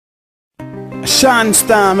Shawn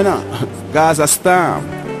storm, you know. Gaza storm.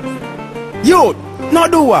 Yo, no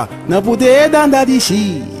do what? No put your head under the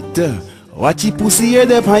sheet. Watch your pussy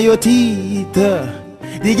head up on your teeth.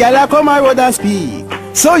 The girl a come a road and speak.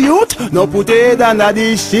 So youth, no put your head under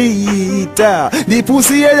the sheet. The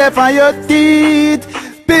pussy head up on your teeth.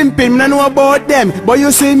 Pimpin', no know about them, but you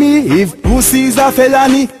see me, if pussy's a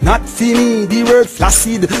felony, not see me, the word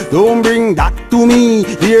flaccid, don't bring that to me.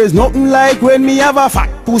 There's nothing like when me have a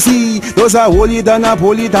fat pussy. Those are hold it and a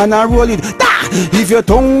pull it and a roll it. Da! If your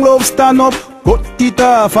tongue love stand up, cut it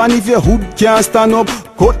off, and if your hood can't stand up,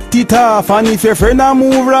 cut it off, and if your friend a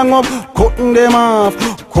move wrong up, cutting them off,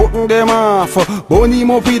 cutting them off. Bone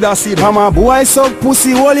him up with a seed. From a boy suck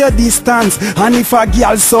pussy, hold your distance, and if a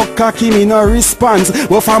girl suck cocky, me no response.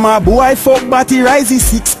 But from a boy fuck batty rise his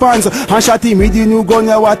 6 pounds, and shot him with the new gun,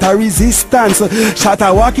 ya what a resistance. Shot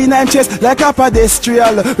a walk in him chest like a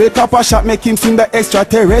pedestrian. Wake up a shot make him seem the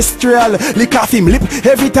extraterrestrial. Lick off him lip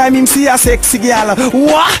every time him see a sexy girl.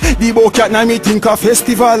 Wah! The boy cat now me think a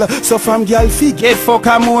festival. So from girl fi get fuck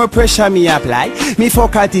a more pressure me apply. Me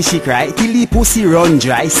fuck her till she cry, till the pussy run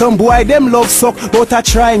dry. Some boy them love suck, but a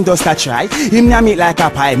try him just a try. Him yam it like a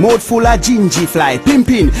pie, mouth full of gingy fly.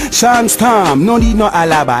 Pimpin', Shawn storm, no need no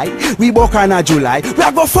alibi. We buck on a July, we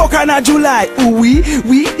a go fuck on a July. Ooh,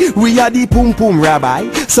 we are the pum pum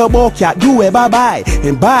rabbi. So buck ya do a bye bye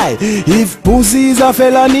and bye. If pussy is a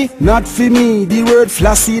felony, not for me. The word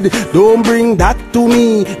flaccid, don't bring that to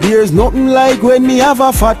me. There's nothing like when me have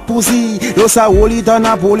a fat pussy. Just a hold it and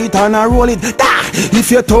a pull it and a roll it. Da!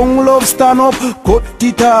 If your tongue love stand up, cut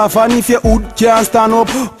it off, and if your hood can't stand up,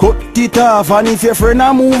 cut it off, and if your friend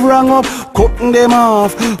a move wrong up, cutting them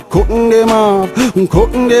off, cutting them off,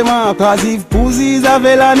 cutting them off. Cause if pussy is a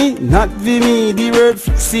felony, not for me. The word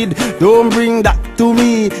flaccid, don't bring that to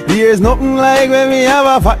me. There's nothing like when we have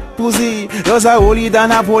a fat pussy. Just a hold it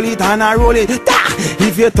and a pull it and a roll it. Da!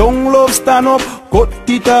 If your tongue love stand up, cut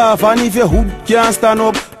it off, and if your hood can't stand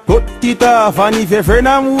up, cut it off, and if your friend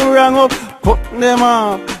a move wrong up, cut them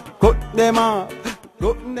off, cut them off,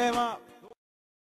 cut them off.